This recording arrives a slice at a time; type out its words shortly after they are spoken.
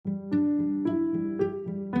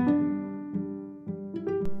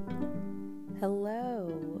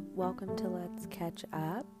welcome to Let's Catch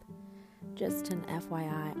Up. Just an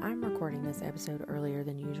FYI, I'm recording this episode earlier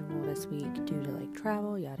than usual this week due to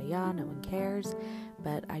travel, yada yada, no one cares,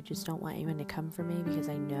 but I just don't want anyone to come for me because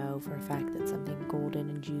I know for a fact that something golden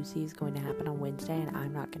and juicy is going to happen on Wednesday and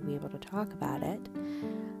I'm not going to be able to talk about it.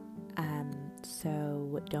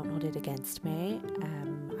 So don't hold it against me.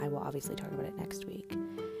 I will obviously talk about it next week.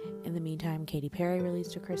 In the meantime, Katy Perry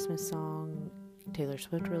released a Christmas song. Taylor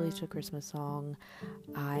Swift released a Christmas song.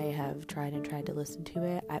 I have tried to listen to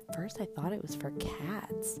it. At first I thought it was for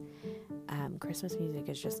cats. Christmas music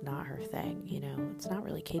is just not her thing, it's not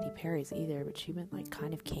really Katy Perry's either, but she went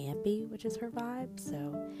kind of campy, which is her vibe.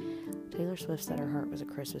 So Taylor Swift said her heart was a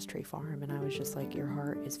Christmas tree farm, and I was just like, your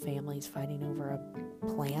heart is families fighting over a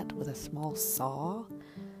plant with a small saw.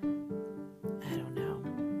 I don't know.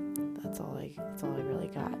 That's all I really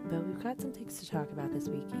got. But we've got some things to talk about this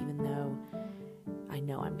week, even though I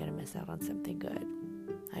know I'm going to miss out on something good.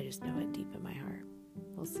 I just know it deep in my heart.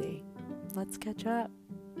 We'll see. Let's catch up.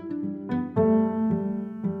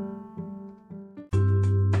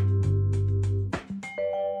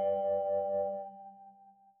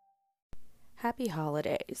 Happy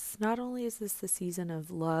holidays. Not only is this the season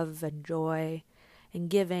of love and joy and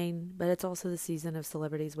giving, but it's also the season of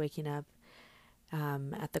celebrities waking up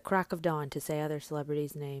at the crack of dawn to say other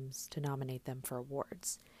celebrities' names to nominate them for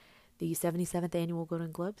awards. The 77th Annual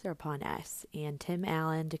Golden Globes are upon us, and Tim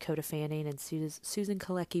Allen, Dakota Fanning, and Susan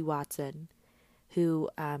Kalecki Watson, who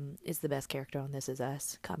is the best character on This Is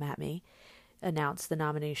Us, come at me, announced the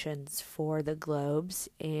nominations for the Globes,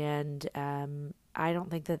 and I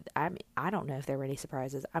don't know if there were any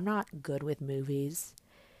surprises. I'm not good with movies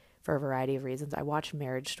for a variety of reasons. I watched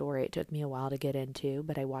Marriage Story. It took me a while to get into,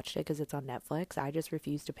 but I watched it because it's on Netflix. I just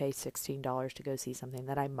refuse to pay $16 to go see something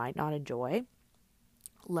that I might not enjoy.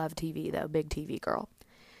 Love TV, though. Big TV girl.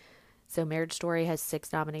 So Marriage Story has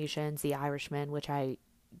 6 nominations. The Irishman, which I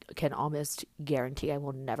can almost guarantee I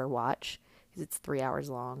will never watch because it's 3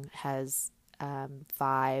 hours long, has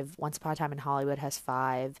 5. Once Upon a Time in Hollywood has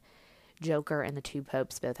 5. Joker and The Two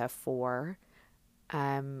Popes both have 4.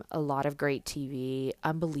 A lot of great TV.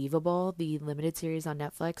 Unbelievable, the limited series on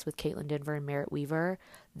Netflix with Caitlin Denver and Merritt Wever.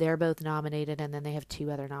 They're both nominated, and then they have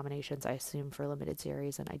 2 other nominations, I assume, for limited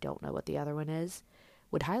series, and I don't know what the other one is.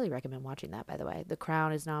 Would highly recommend watching that, by the way. The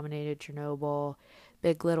Crown is nominated, Chernobyl,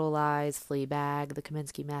 Big Little Lies, Fleabag, The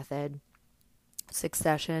Kominsky Method,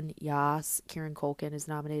 Succession, Yas. Kieran Culkin is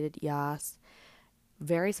nominated, Yas.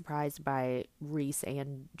 Very surprised by Reese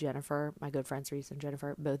and Jennifer, my good friends Reese and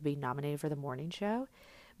Jennifer, both being nominated for The Morning Show.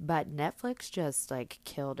 But Netflix just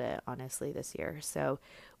killed it, honestly, this year. So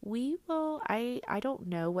we will, I don't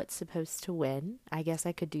know what's supposed to win. I guess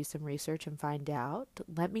I could do some research and find out.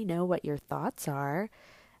 Let me know what your thoughts are.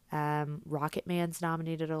 Rocket Man's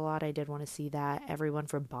nominated a lot. I did want to see that. Everyone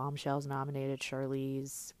from Bombshell's nominated.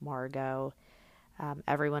 Charlize, Margot.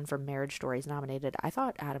 Everyone from Marriage Story is nominated. I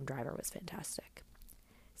thought Adam Driver was fantastic.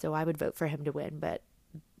 So I would vote for him to win, but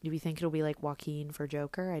do we think it'll be like Joaquin for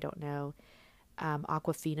Joker? I don't know.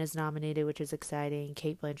 Awkwafina's nominated, which is exciting.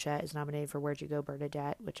 Cate Blanchett is nominated for Where'd You Go,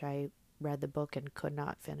 Bernadette, which I read the book and could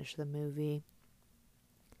not finish the movie.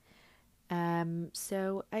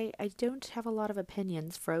 So I don't have a lot of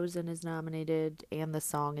opinions. Frozen is nominated, and the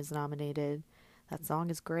song is nominated. That song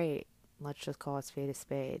is great. Let's just call a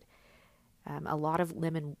spade. A lot of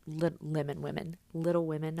Little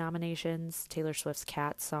Women nominations. Taylor Swift's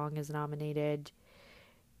Cat song is nominated.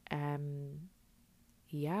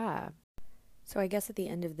 Yeah. So I guess at the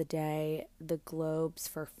end of the day, the Globes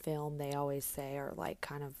for film, they always say, are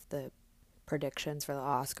kind of the predictions for the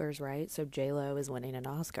Oscars, right? So J-Lo is winning an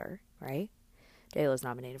Oscar, right? J-Lo is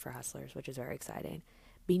nominated for Hustlers, which is very exciting.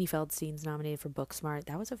 Beanie Feldstein's nominated for Booksmart.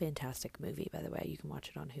 That was a fantastic movie, by the way. You can watch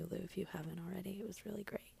it on Hulu if you haven't already. It was really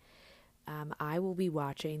great. I will be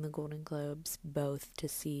watching the Golden Globes both to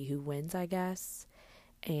see who wins, I guess,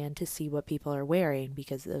 and to see what people are wearing,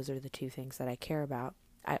 because those are the 2 things that I care about.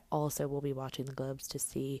 I also will be watching the Globes to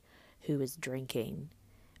see who is drinking,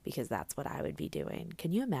 because that's what I would be doing.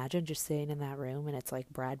 Can you imagine just sitting in that room and it's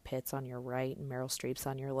Brad Pitt's on your right and Meryl Streep's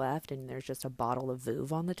on your left, and there's just a bottle of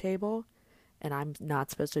Vouv on the table, and I'm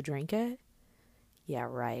not supposed to drink it? Yeah,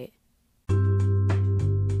 right.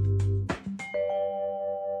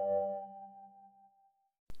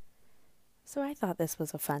 So I thought this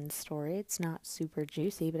was a fun story. It's not super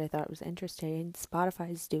juicy, but I thought it was interesting.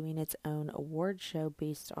 Spotify's doing its own award show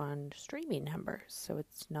based on streaming numbers. So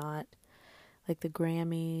it's not like the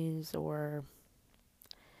Grammys or,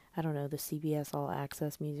 I don't know, the CBS All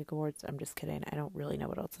Access Music Awards. I'm just kidding. I don't really know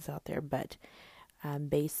what else is out there, but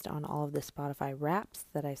based on all of the Spotify Wraps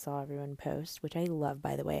that I saw everyone post, which I love,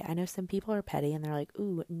 by the way. I know some people are petty and they're like,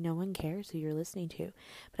 ooh, no one cares who you're listening to.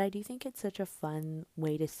 But I do think it's such a fun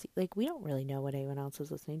way to see, like, we don't really know what anyone else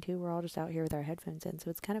is listening to. We're all just out here with our headphones in.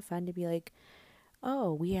 So it's kind of fun to be like,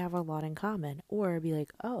 oh, we have a lot in common. Or be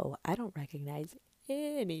like, oh, I don't recognize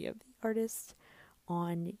any of the artists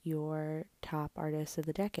on your top artists of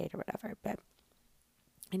the decade or whatever. But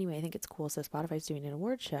anyway, I think it's cool. So Spotify's doing an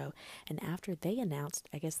award show, and after they announced,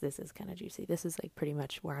 I guess this is kind of juicy. This is like pretty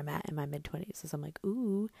much where I'm at in my mid-20s. So I'm like,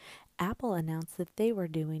 ooh, Apple announced that they were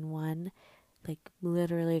doing one, like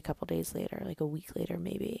literally a couple days later, like a week later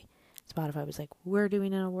maybe. Spotify was like, we're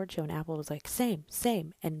doing an award show, and Apple was like, same,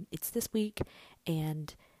 and it's this week,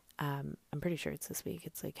 and I'm pretty sure it's this week.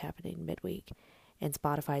 It's like happening midweek, and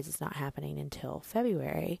Spotify's is not happening until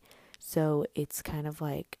February, so it's kind of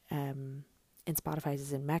like and Spotify's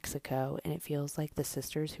is in Mexico, and it feels like the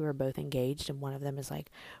sisters who are both engaged, and one of them is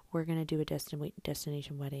like, we're going to do a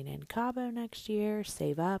destination wedding in Cabo next year,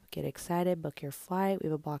 save up, get excited, book your flight, we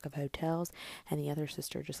have a block of hotels, and the other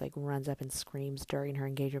sister just like runs up and screams during her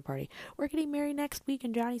engagement party, we're getting married next week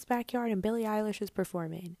in Johnny's backyard, and Billie Eilish is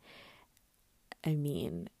performing. I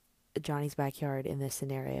mean, Johnny's backyard in this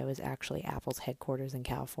scenario is actually Apple's headquarters in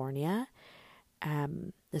California.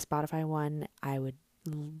 The Spotify one, I would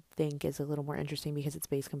think is a little more interesting because it's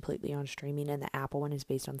based completely on streaming, and the Apple one is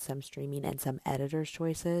based on some streaming and some editor's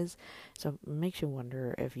choices, so it makes you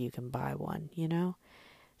wonder if you can buy one, you know?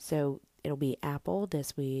 So it'll be Apple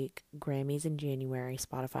this week, Grammys in January,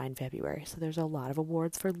 Spotify in February, so there's a lot of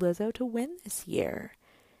awards for Lizzo to win this year.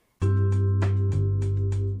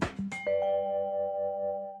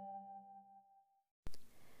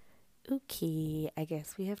 Okay, I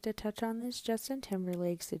guess we have to touch on this Justin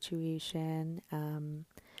Timberlake situation.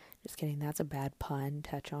 Just kidding, that's a bad pun.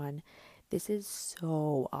 Touch on. This is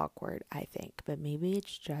so awkward, I think, but maybe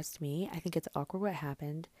it's just me. I think it's awkward what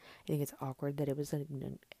happened. I think it's awkward that it was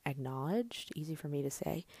acknowledged. Easy for me to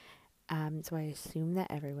say. So I assume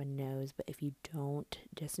that everyone knows, but if you don't,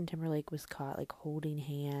 Justin Timberlake was caught like holding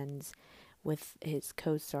hands with his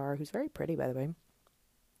co-star, who's very pretty, by the way,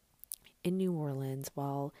 in New Orleans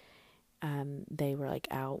while they were like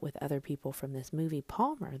out with other people from this movie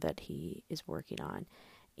Palmer that he is working on.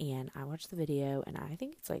 And I watched the video, and I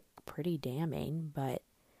think it's like pretty damning, but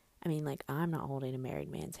I mean, like, I'm not holding a married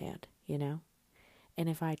man's hand, you know? And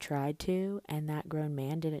if I tried to, and that grown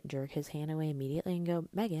man didn't jerk his hand away immediately and go,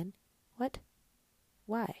 Megan, what?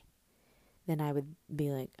 Why? Then I would be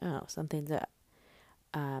like, oh, something's up.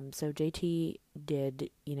 So JT did,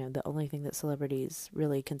 the only thing that celebrities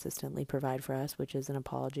really consistently provide for us, which is an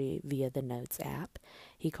apology via the Notes app.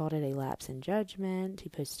 He called it a lapse in judgment. He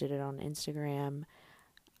posted it on Instagram.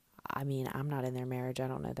 I mean, I'm not in their marriage. I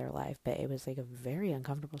don't know their life, but it was like a very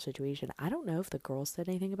uncomfortable situation. I don't know if the girl said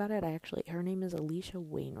anything about it. Her name is Alicia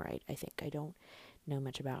Wainwright, I think. I don't know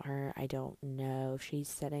much about her. I don't know if she's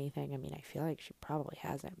said anything. I mean, I feel like she probably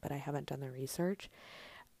hasn't, but I haven't done the research.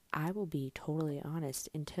 I will be totally honest,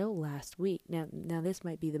 until last week. Now this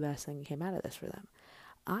might be the best thing that came out of this for them.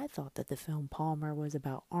 I thought that the film Palmer was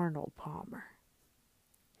about Arnold Palmer.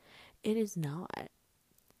 It is not.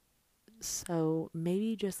 So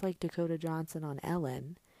maybe just like Dakota Johnson on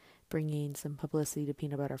Ellen, bringing some publicity to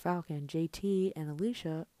Peanut Butter Falcon, JT and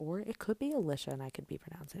Alicia, or it could be Alicia, and I could be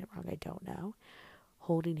pronouncing it wrong, I don't know,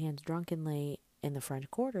 holding hands drunkenly in the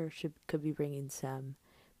French Quarter could be bringing some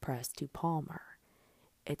press to Palmer.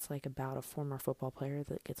 It's like about a former football player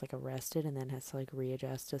that gets like arrested and then has to like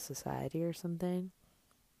readjust to society or something.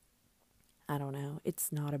 I don't know.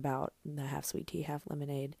 It's not about the half sweet tea, half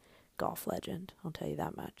lemonade golf legend. I'll tell you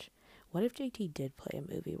that much. What if JT did play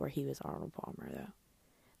a movie where he was Arnold Palmer though?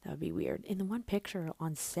 That would be weird. In the one picture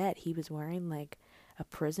on set, he was wearing like a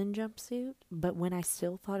prison jumpsuit, but when I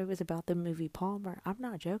still thought it was about the movie Palmer, I'm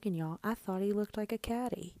not joking, y'all, I thought he looked like a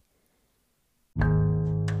caddy.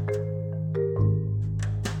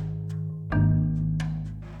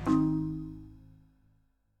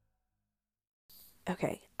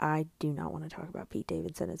 Okay, I do not want to talk about Pete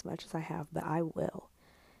Davidson as much as I have, but I will.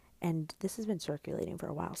 And this has been circulating for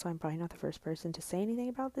a while, so I'm probably not the first person to say anything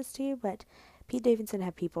about this to you, but Pete Davidson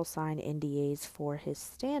had people sign NDAs for his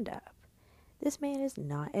stand-up. This man is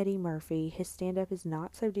not Eddie Murphy. His stand-up is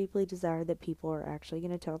not so deeply desired that people are actually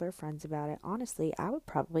going to tell their friends about it. Honestly, I would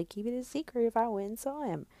probably keep it a secret if I went and saw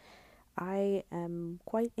him. I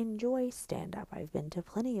quite enjoy stand-up. I've been to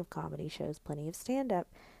plenty of comedy shows, plenty of stand-up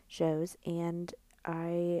shows, and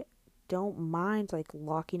I don't mind like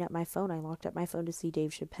locking up my phone. I locked up my phone to see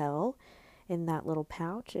Dave Chappelle in that little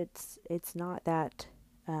pouch. It's not that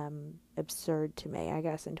absurd to me, I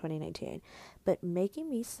guess, in 2019. But making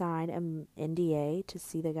me sign an NDA to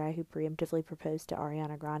see the guy who preemptively proposed to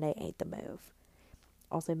Ariana Grande ain't the move.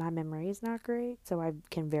 Also, my memory is not great, so I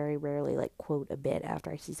can very rarely, like, quote a bit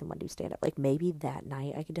after I see someone do stand-up. Like, maybe that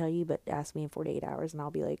night I can tell you, but ask me in 48 hours and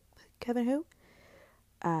I'll be like, Kevin who?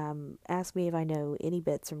 Ask me if I know any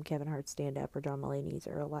bits from Kevin Hart's stand-up or John Mulaney's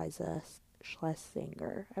or Eliza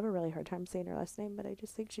Schlesinger. I have a really hard time saying her last name, but I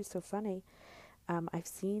just think she's so funny. I've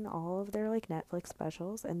seen all of their, like, Netflix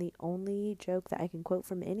specials, and the only joke that I can quote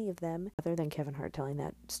from any of them, other than Kevin Hart telling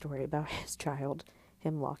that story about his child,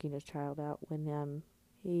 him locking his child out when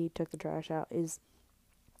he took the trash out, is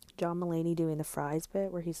John Mulaney doing the fries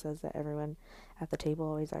bit where he says that everyone at the table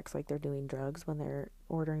always acts like they're doing drugs when they're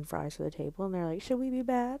ordering fries for the table, and they're like, should we be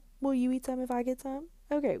bad? Will you eat some if I get some?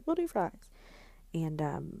 Okay, we'll do fries. And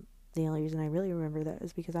the only reason I really remember that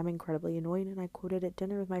is because I'm incredibly annoyed, and I quote it at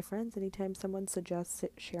dinner with my friends anytime someone suggests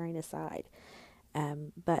sharing a side.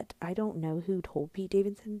 But I don't know who told Pete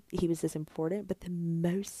Davidson he was this important, but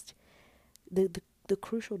the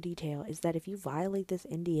crucial detail is that if you violate this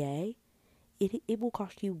NDA, it will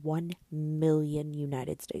cost you 1 million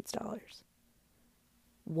United States dollars.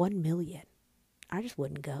 1 million. I just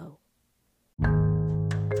wouldn't go.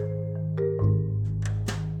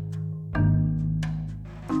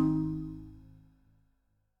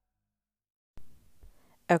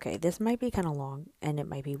 Okay, this might be kind of long, and it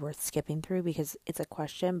might be worth skipping through because it's a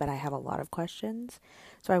question, but I have a lot of questions.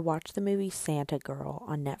 So I watched the movie Santa Girl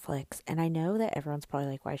on Netflix, and I know that everyone's probably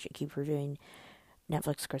like, why should I keep reviewing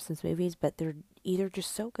Netflix Christmas movies, but they're either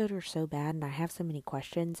just so good or so bad, and I have so many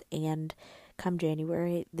questions. And come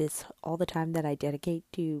January, all the time that I dedicate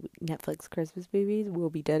to Netflix Christmas movies will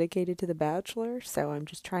be dedicated to The Bachelor, so I'm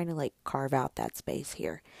just trying to, like, carve out that space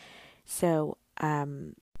here. So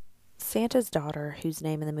Santa's daughter, whose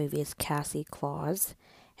name in the movie is Cassie Claus,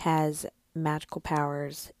 has magical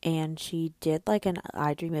powers, and she did, like, an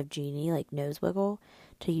I Dream of Jeannie, like, nose wiggle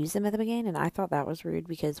to use them at the beginning, and I thought that was rude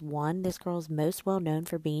because, one, this girl is most well known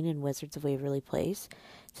for being in Wizards of Waverly Place,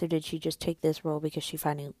 so did she just take this role because she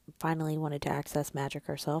finally wanted to access magic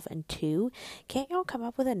herself? And two, can't y'all come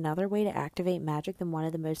up with another way to activate magic than one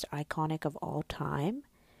of the most iconic of all time?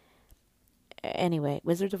 Anyway,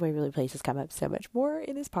 Wizards of Waverly Place has come up so much more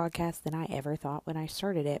in this podcast than I ever thought when I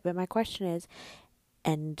started it, but my question is,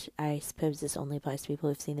 and I suppose this only applies to people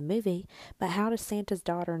who've seen the movie, but how does Santa's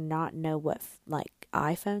daughter not know what, like,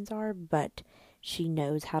 iPhones are, but she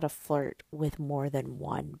knows how to flirt with more than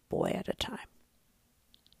one boy at a time?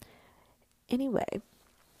 Anyway,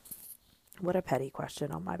 what a petty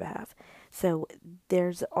question on my behalf. So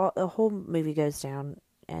there's a whole movie goes down,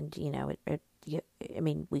 and, you know, I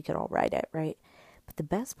mean, we could all write it, right? But the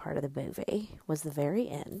best part of the movie was the very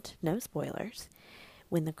end, no spoilers,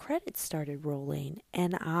 when the credits started rolling,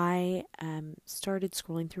 and I started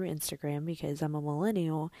scrolling through Instagram because I'm a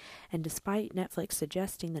millennial, and despite Netflix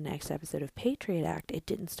suggesting the next episode of Patriot Act, it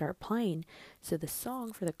didn't start playing, so the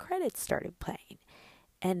song for the credits started playing,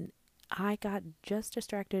 and I got just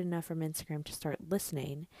distracted enough from Instagram to start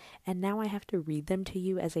listening, and now I have to read them to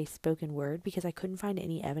you as a spoken word because I couldn't find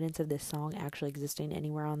any evidence of this song actually existing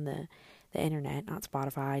anywhere on the internet, not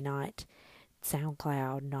Spotify, not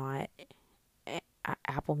SoundCloud, not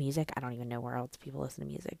Apple Music. I don't even know where else people listen to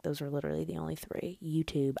music. Those are literally the only three.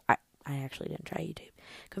 YouTube. I actually didn't try YouTube.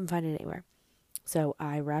 Couldn't find it anywhere. So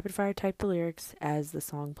I rapid fire typed the lyrics as the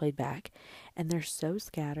song played back, and they're so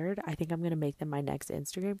scattered, I think I'm going to make them my next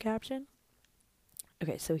Instagram caption.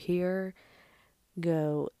 Okay, so here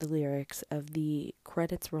go the lyrics of the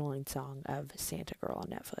credits rolling song of Santa Girl on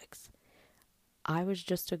Netflix. I was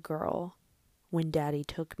just a girl when Daddy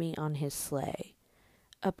took me on his sleigh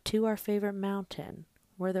up to our favorite mountain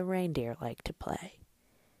where the reindeer like to play.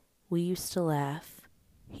 We used to laugh.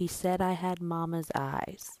 He said I had Mama's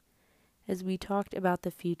eyes. As we talked about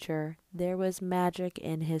the future, there was magic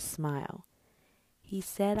in his smile. He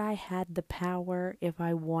said I had the power. If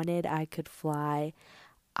I wanted, I could fly.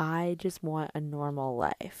 I just want a normal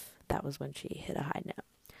life. That was when she hit a high note.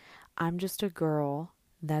 I'm just a girl.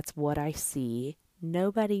 That's what I see.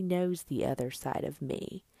 Nobody knows the other side of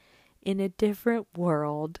me. In a different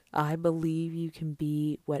world, I believe you can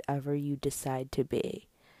be whatever you decide to be.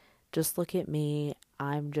 Just look at me.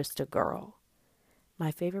 I'm just a girl. My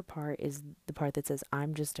favorite part is the part that says,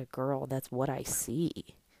 I'm just a girl. That's what I see.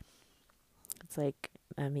 It's like,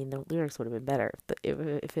 I mean, the lyrics would have been better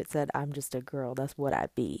if it said, I'm just a girl. That's what I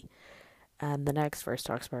be. The next verse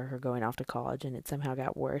talks about her going off to college, and it somehow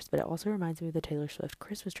got worse. But it also reminds me of the Taylor Swift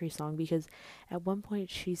Christmas tree song, because at one point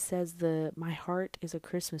she says my heart is a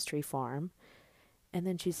Christmas tree farm. And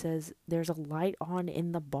then she says, there's a light on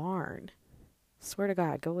in the barn. Swear to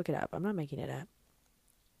God, go look it up. I'm not making it up.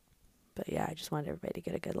 But yeah, I just wanted everybody to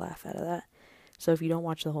get a good laugh out of that. So if you don't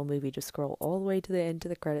watch the whole movie, just scroll all the way to the end to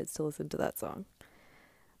the credits to listen to that song.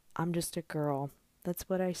 I'm just a girl. That's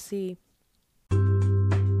what I see.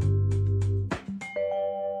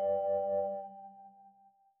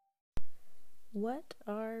 What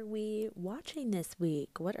are we watching this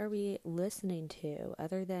week? What are we listening to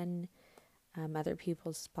other than other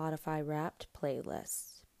people's Spotify Wrapped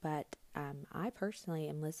playlists? But I personally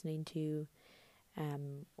am listening to,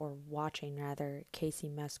 or watching rather, Casey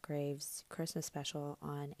Musgrave's Christmas special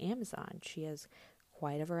on Amazon. She has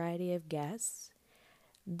quite a variety of guests.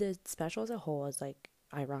 The special as a whole is like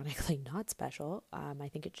ironically not special. I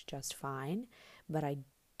think it's just fine, but I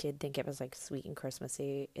did think it was like sweet and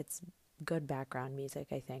Christmassy. It's good background music,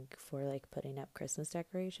 I think, for like putting up Christmas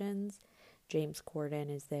decorations. James Corden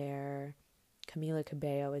is there. Camila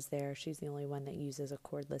Cabello is there. She's the only one that uses a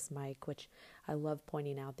cordless mic, which I love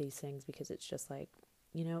pointing out these things because it's just like,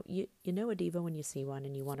 you know a diva when you see one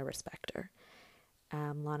and you want to respect her.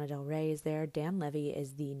 Lana Del Rey is there. Dan Levy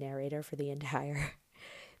is the narrator for the entire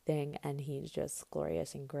thing, and he's just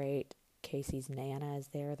glorious and great. Casey's Nana is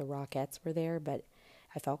there. The Rockettes were there, but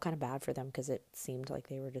I felt kind of bad for them because it seemed like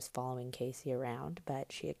they were just following Casey around,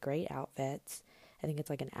 but she had great outfits. I think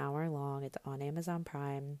it's like an hour long. It's on Amazon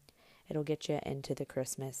Prime. It'll get you into the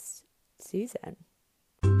Christmas season.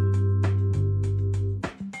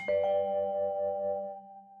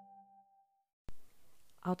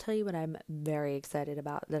 I'll tell you what I'm very excited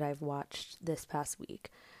about that I've watched this past week.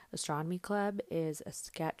 Astronomy Club is a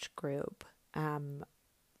sketch group.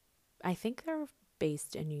 I think they're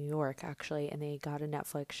based in New York, actually, and they got a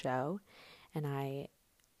Netflix show, and I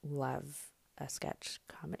love a sketch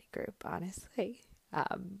comedy group, honestly.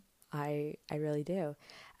 I really do,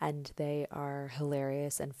 and they are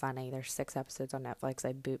hilarious and funny. There's 6 episodes on Netflix.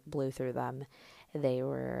 I blew through them. They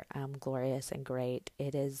were glorious and great.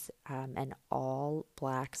 It is an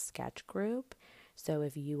all-black sketch group, so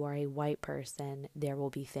if you are a white person, there will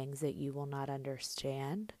be things that you will not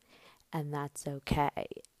understand, and that's okay.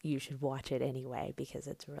 You should watch it anyway because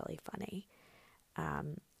it's really funny.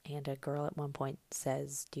 And a girl at one point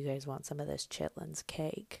says, "Do you guys want some of this Chitlins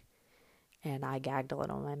cake?" And I gagged a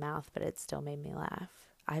little in my mouth, but it still made me laugh.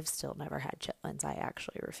 I've still never had Chitlins. I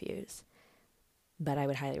actually refuse. But I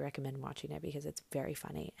would highly recommend watching it because it's very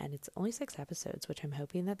funny. And it's only 6 episodes, which I'm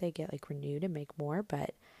hoping that they get like renewed and make more.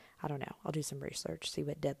 But I don't know. I'll do some research, see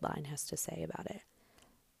what Deadline has to say about it.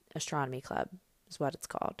 Astronomy Club is what it's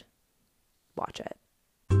called. Watch it.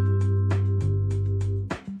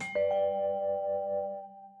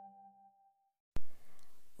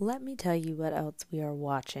 Let me tell you what else we are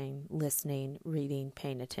watching, listening, reading,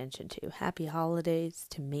 paying attention to. Happy holidays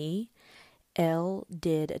to me. ELLE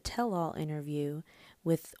did a tell-all interview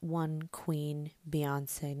with one Queen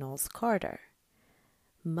Beyonce Knowles Carter,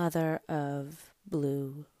 mother of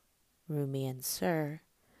Blue, Rumi, and Sir,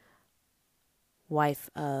 wife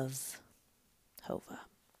of Hova.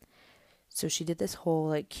 So she did this whole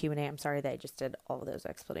like Q&A. I'm sorry that I just did all of those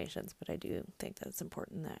explanations, but I do think that it's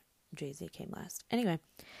important that Jay-Z came last. Anyway,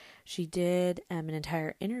 she did an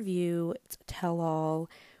entire interview, tell-all,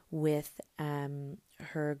 with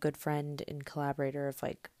her good friend and collaborator of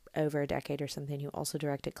like over a decade or something, who also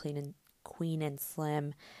directed Queen and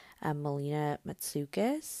Slim, Melina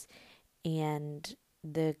Matsoukas. And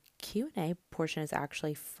the Q&A portion is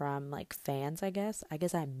actually from like fans, I guess. I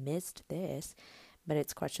guess I missed this, but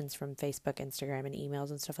it's questions from Facebook, Instagram, and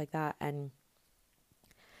emails and stuff like that. And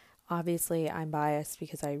obviously, I'm biased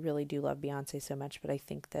because I really do love Beyonce so much, but I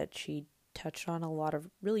think that she touched on a lot of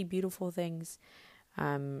really beautiful things.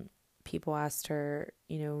 People asked her,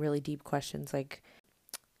 really deep questions like,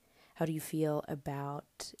 how do you feel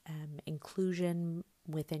about inclusion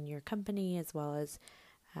within your company, as well as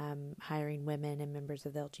hiring women and members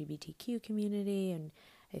of the LGBTQ community? And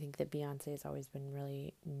I think that Beyonce has always been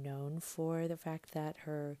really known for the fact that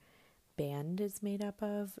her band is made up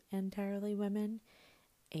of entirely women,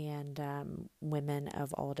 and women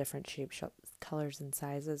of all different shapes, colors, and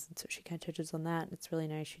sizes. And so she kind of touches on that. It's really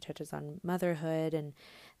nice. She touches on motherhood and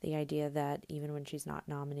the idea that even when she's not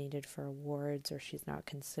nominated for awards or she's not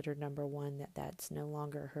considered number one, that's no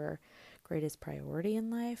longer her greatest priority in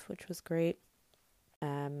life, which was great.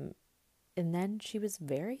 And then she was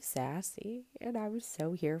very sassy, and I was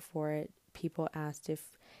so here for it. People asked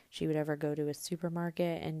if she would ever go to a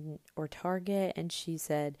supermarket or Target, and she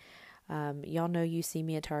said, y'all know you see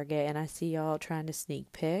me at Target and I see y'all trying to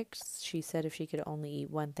sneak pics. She said if she could only eat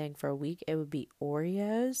one thing for a week, it would be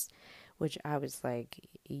Oreos, which I was like,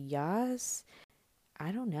 yes.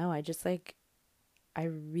 I don't know. I just like, I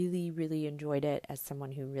really, really enjoyed it as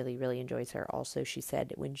someone who really, really enjoys her. Also, she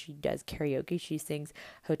said when she does karaoke, she sings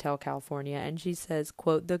Hotel California, and she says,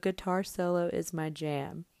 quote, "The guitar solo is my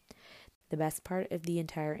jam." The best part of the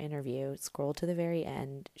entire interview, scroll to the very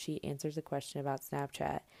end, she answers a question about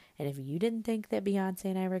Snapchat. And if you didn't think that Beyonce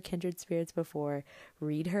and I were kindred spirits before,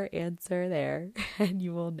 read her answer there and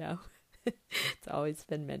you will know. It's always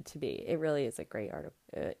been meant to be. It really is a great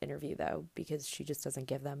interview, though, because she just doesn't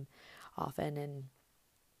give them often. And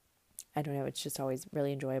I don't know, it's just always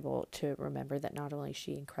really enjoyable to remember that not only is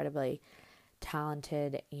she incredibly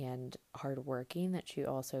talented and hardworking, that she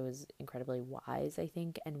also is incredibly wise, I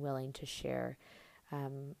think, and willing to share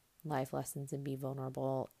life lessons and be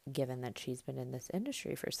vulnerable, given that she's been in this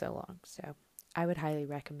industry for so long. So I would highly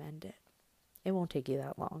recommend it. It won't take you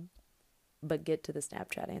that long, but get to the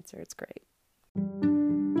Snapchat answer. It's great.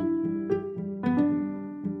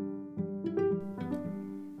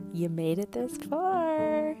 You made it this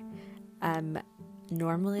far.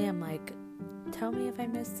 Normally I'm like, tell me if I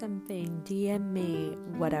missed something, DM me,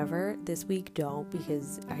 whatever. This week don't,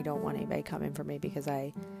 because I don't want anybody coming for me because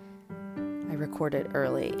I recorded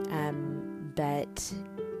early. But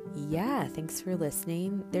yeah, thanks for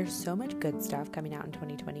listening. There's so much good stuff coming out in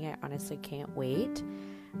 2020. I honestly can't wait.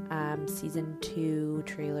 Season 2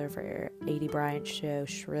 trailer for A.D. Bryant's show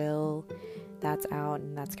Shrill, that's out,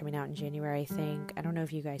 and that's coming out in January, I think. I don't know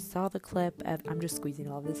if you guys saw the clip of, I'm just squeezing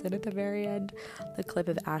all of this in at the very end, the clip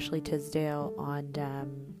of Ashley Tisdale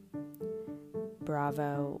on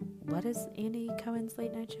Bravo. What is Andy Cohen's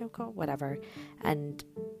late night show called? Whatever. And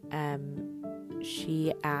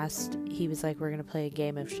he was like, we're going to play a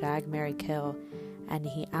game of Shag, Marry, Kill. And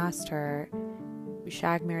he asked her,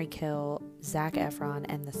 Shag, Marry, Kill, Zac Efron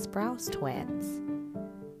and the Sprouse twins.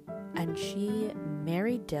 And she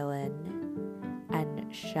married Dylan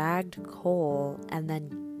and shagged Cole and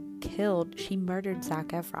then she murdered Zac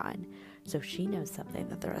Efron. So she knows something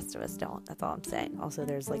that the rest of us don't. That's all I'm saying. Also,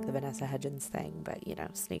 there's like the Vanessa Hudgens thing, but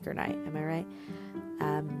sneaker night. Am I right?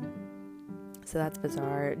 So that's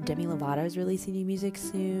bizarre. Demi Lovato is releasing new music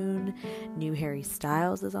soon. New Harry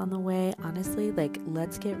Styles is on the way. Honestly,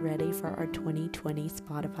 let's get ready for our 2020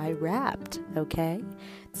 Spotify Wrapped, okay?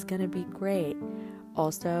 It's gonna be great.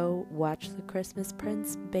 Also, watch The Christmas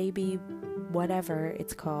Prince, baby, whatever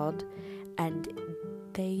it's called, and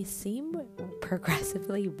they seem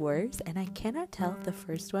progressively worse, and I cannot tell if the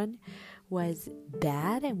first one was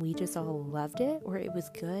bad and we just all loved it, or it was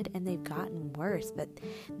good and they've gotten worse. But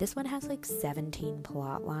this one has 17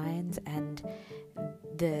 plot lines, and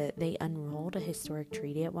they unrolled a historic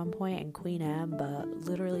treaty at one point, and Queen Amber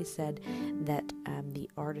literally said that the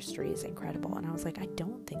artistry is incredible, and I was like, I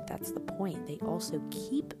don't think that's the point. They also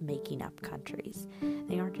keep making up countries.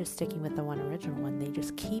 They aren't just sticking with the one original one, they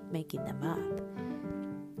just keep making them up.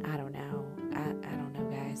 I don't know. I don't know,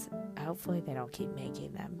 guys. Hopefully they don't keep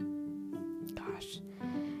making them. Gosh.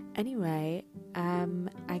 Anyway,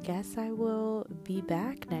 I guess I will be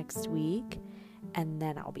back next week, and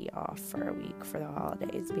then I'll be off for a week for the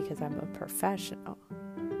holidays because I'm a professional.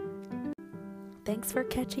 Thanks for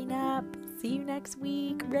catching up. See you next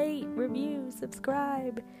week. Rate, review,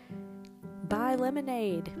 subscribe. Buy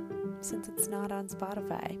lemonade since it's not on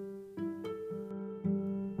Spotify.